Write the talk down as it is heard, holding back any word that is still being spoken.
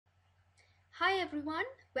Hi everyone,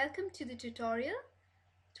 welcome to the tutorial,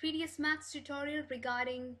 3ds Max tutorial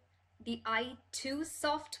regarding the Itoo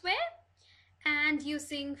software and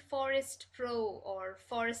using Forest Pro or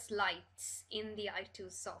Forest Lite in the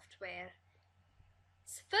Itoo software.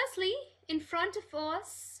 So firstly, in front of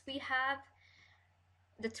us we have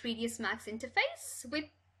the 3ds Max interface with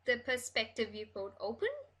the perspective viewport open.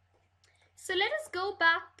 So let us go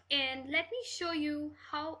back and let me show you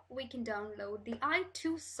how we can download the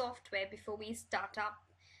Itoo software before we start up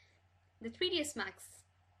the 3ds Max.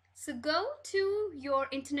 So go to your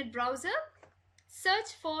internet browser,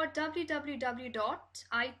 search for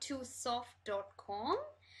www.itoosoft.com,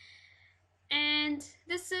 and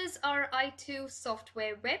this is our Itoo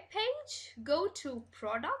software web page. Go to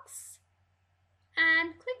products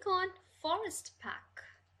and click on Forest Pack.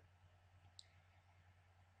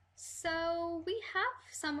 So we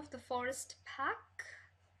have some of the Forest Pack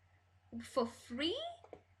for free.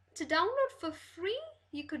 To download for free,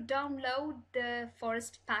 you could download the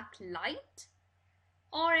Forest Pack Lite,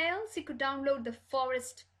 or else you could download the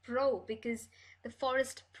Forest Pro, because the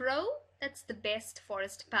Forest Pro, that's the best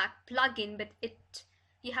Forest Pack plugin, but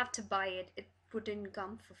you have to buy it. It wouldn't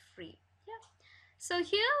come for free. Yeah. So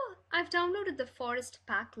here I've downloaded the Forest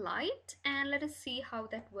Pack Lite, and let us see how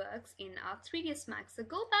that works in our 3ds Max. So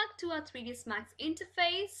go back to our 3ds Max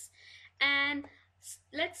interface and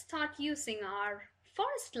let's start using our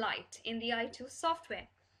Forest Lite in the Itoo software.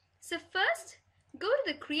 So first, go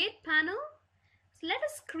to the Create panel. So let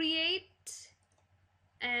us create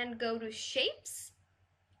and go to Shapes,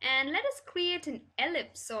 and let us create an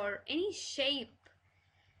ellipse or any shape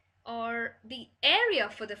or the area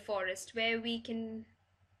for the forest where we can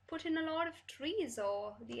put in a lot of trees,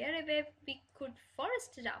 or the area where we could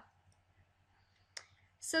forest it up.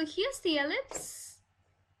 So here's the ellipse.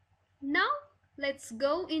 Now let's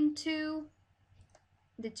go into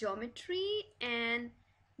the geometry and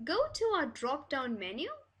go to our drop down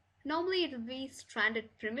menu. Normally it will be stranded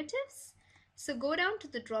primitives. So go down to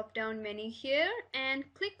the drop down menu here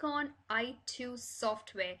and click on Itoo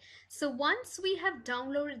software. So once we have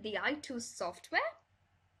downloaded the Itoo software,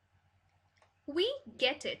 we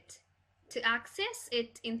get it to access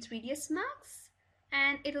it in 3ds Max,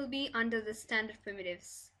 and it'll be under the standard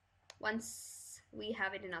primitives once we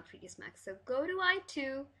have it in our 3ds Max. So go to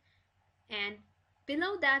Itoo, and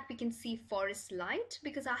below that we can see Forest Lite,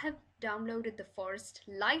 because I have downloaded the Forest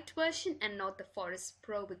Lite version and not the Forest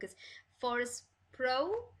Pro, because Forest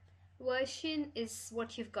Pro version is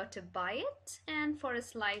what you've got to buy it, and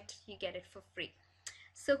Forest Lite you get it for free.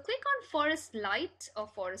 So click on Forest Lite or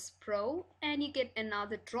Forest Pro and you get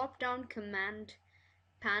another drop down command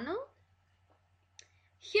panel.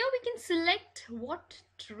 Here we can select what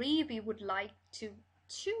tree we would like to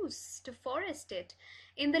choose to forest it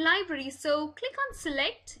in the library. So click on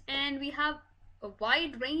select and we have a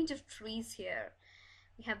wide range of trees here.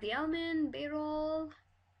 We have the almond, barrel,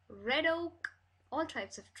 red oak, all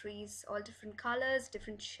types of trees, all different colors,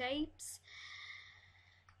 different shapes.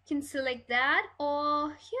 You can select that,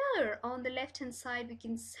 or here on the left hand side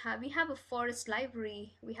we have a forest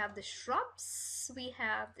library. We have the shrubs, we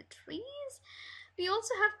have the trees. We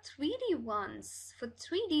also have 3D ones. For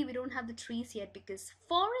 3D, we don't have the trees yet because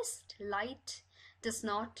Forest Lite does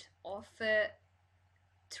not offer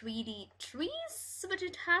 3D trees, but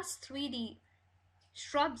it has 3D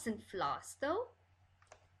shrubs and flowers though.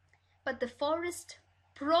 But the Forest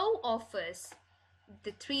Pro offers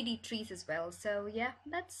the 3D trees as well. So yeah,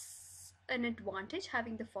 that's an advantage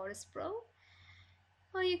having the Forest Pro.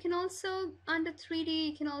 Or you can also, under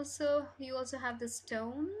 3D, you also have the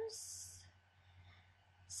stones.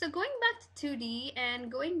 So going back to 2D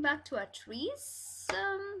and going back to our trees,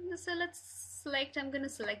 so let's select, I'm going to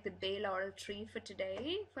select the bay laurel tree for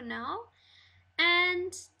today, for now,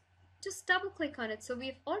 and just double click on it. So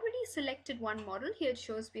we've already selected one model. Here it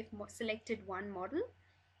shows we've selected one model.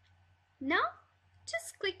 Now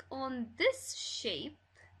just click on this shape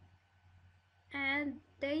and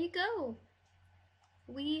there you go.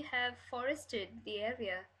 We have forested the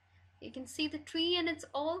area. You can see the tree and it's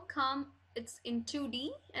in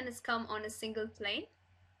 2D and it's come on a single plane.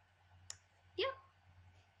 Yeah.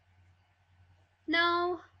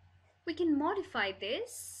 Now we can modify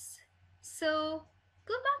this. So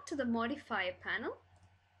go back to the modifier panel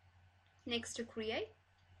next to create,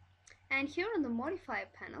 and here on the modifier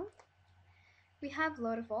panel we have a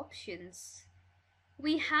lot of options.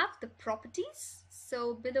 We have the properties.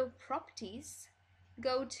 So below properties,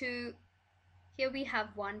 go to, here we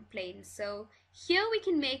have one plane. So here we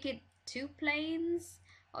can make it 2 planes,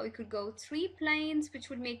 or we could go 3 planes, which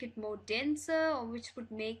would make it more denser, or which would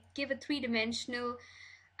give a 3-dimensional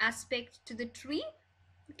aspect to the tree.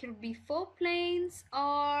 It could be 4 planes,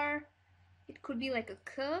 or it could be like a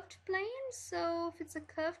curved plane. So if it's a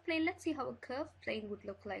curved plane, let's see how a curved plane would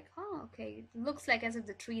look like. Oh, okay. It looks like as if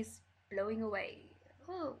the tree is blowing away.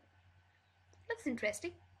 Oh, looks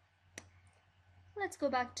interesting. Let's go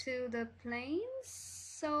back to the planes.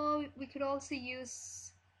 So we could also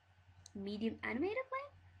use medium animated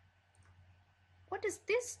plane. What does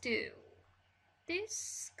this do?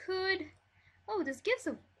 This could, oh, this gives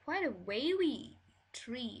a quite a wavy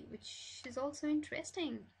tree, which is also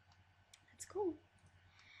interesting. That's cool.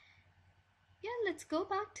 Yeah, let's go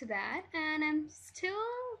back to that, and I'm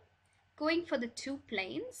still going for the 2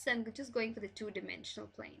 planes. I'm just going for the 2-dimensional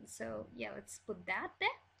planes. So yeah, let's put that there.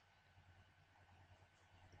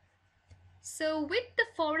 So with the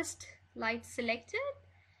forest light selected,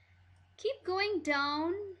 keep going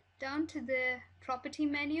down to the property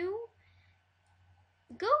menu.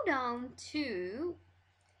 Go down to,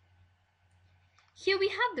 here we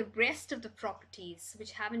have the rest of the properties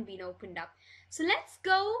which haven't been opened up. So let's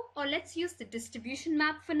go, or let's use the distribution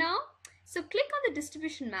map for now. So click on the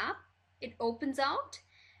distribution map, it opens out,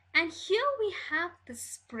 and here we have the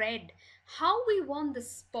spread, how we want the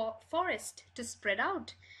forest to spread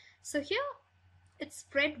out. So here it's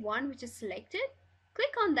spread 1, which is selected.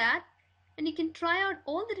 Click on that and you can try out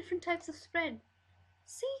all the different types of spread.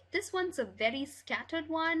 See, this one's a very scattered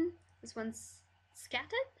one. This one's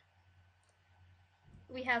scattered.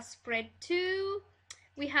 We have spread 2.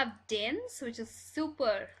 We have dense, which is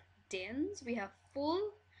super dense. We have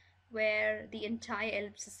full, where the entire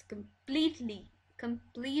ellipse is completely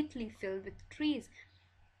filled with trees.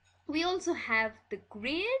 We also have the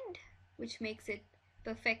grid, which makes it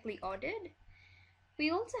perfectly ordered. We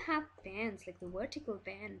also have bands, like the vertical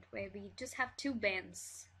band, where we just have 2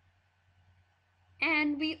 bands.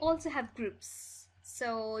 And we also have groups.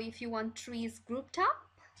 So if you want trees grouped up,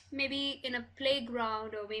 maybe in a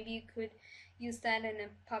playground, or maybe you could use that in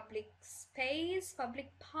a public space,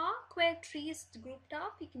 public park where trees grouped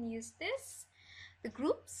up, you can use this, the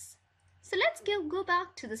groups. So let's go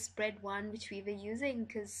back to the spread 1, which we were using,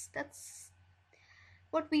 because that's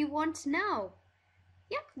what we want now.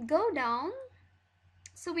 Yep, go down.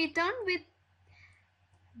 So we're done with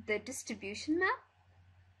the distribution map.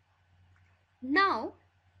 Now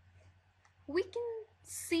we can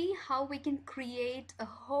see how we can create a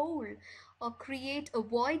hole or create a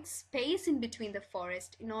void space in between the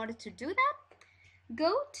forest. In order to do that,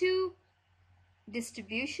 go to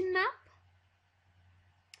distribution map.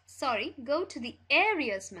 Sorry, go to the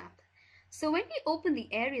areas map. So when we open the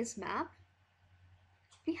areas map,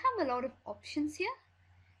 we have a lot of options here.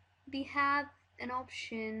 We have an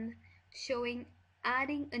option showing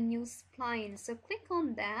adding a new spline. So click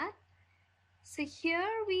on that. So here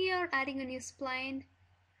we are adding a new spline.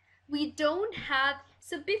 We don't have,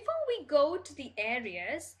 so before we go to the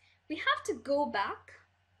areas, we have to go back,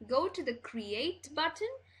 go to the create button,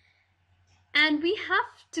 and we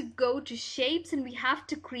have to go to shapes, and we have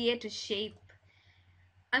to create a shape.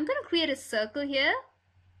 I'm going to create a circle here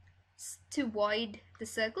to void the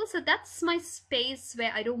circle. So that's my space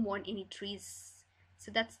where I don't want any trees.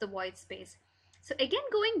 So that's the void space. So again,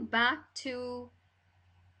 going back to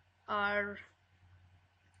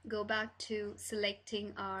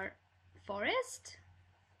selecting our forest,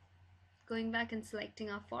 going back and selecting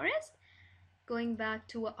our forest, going back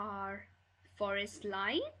to our forest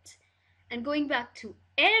light, and going back to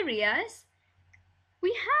areas, we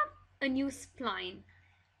have a new spline.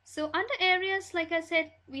 So under areas, like I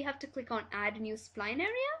said, we have to click on add a new spline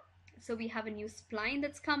area. So we have a new spline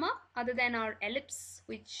that's come up other than our ellipse,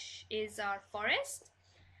 which is our forest.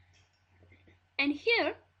 And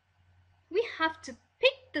here we have to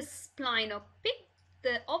pick the spline, or pick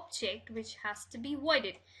the object which has to be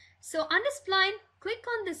voided. So under spline, click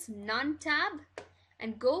on this none tab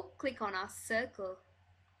and go click on our circle.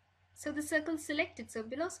 So the circle is selected. So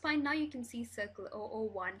below spline, now you can see circle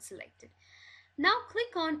 001 selected. Now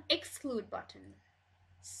click on exclude button.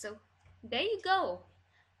 So there you go.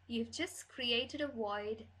 You've just created a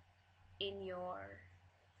void in your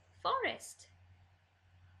forest.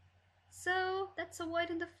 So that's a void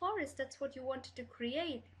in the forest. That's what you wanted to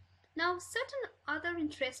create. Now certain other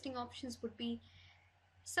interesting options would be,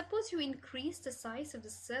 suppose you increase the size of the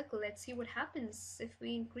circle. Let's see what happens if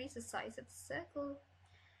we increase the size of the circle.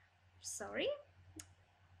 Sorry,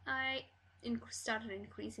 I started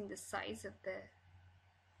increasing the size of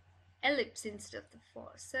the ellipse instead of the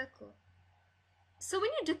circle. So when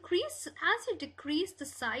you as you decrease the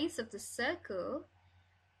size of the circle,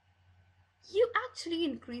 you actually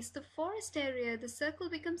increase the forest area. The circle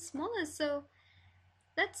becomes smaller. So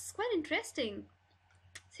that's quite interesting.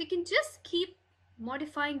 So you can just keep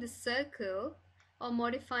modifying the circle or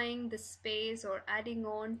modifying the space or adding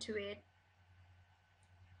on to it,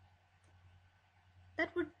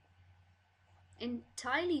 that would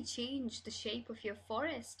entirely change the shape of your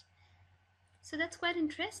forest. So that's quite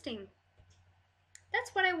interesting.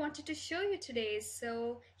 That's what I wanted to show you today.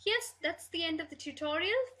 So yes, that's the end of the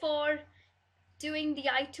tutorial for doing the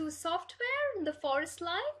Itoo software in the Forest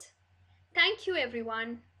Lite. Thank you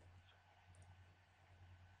everyone.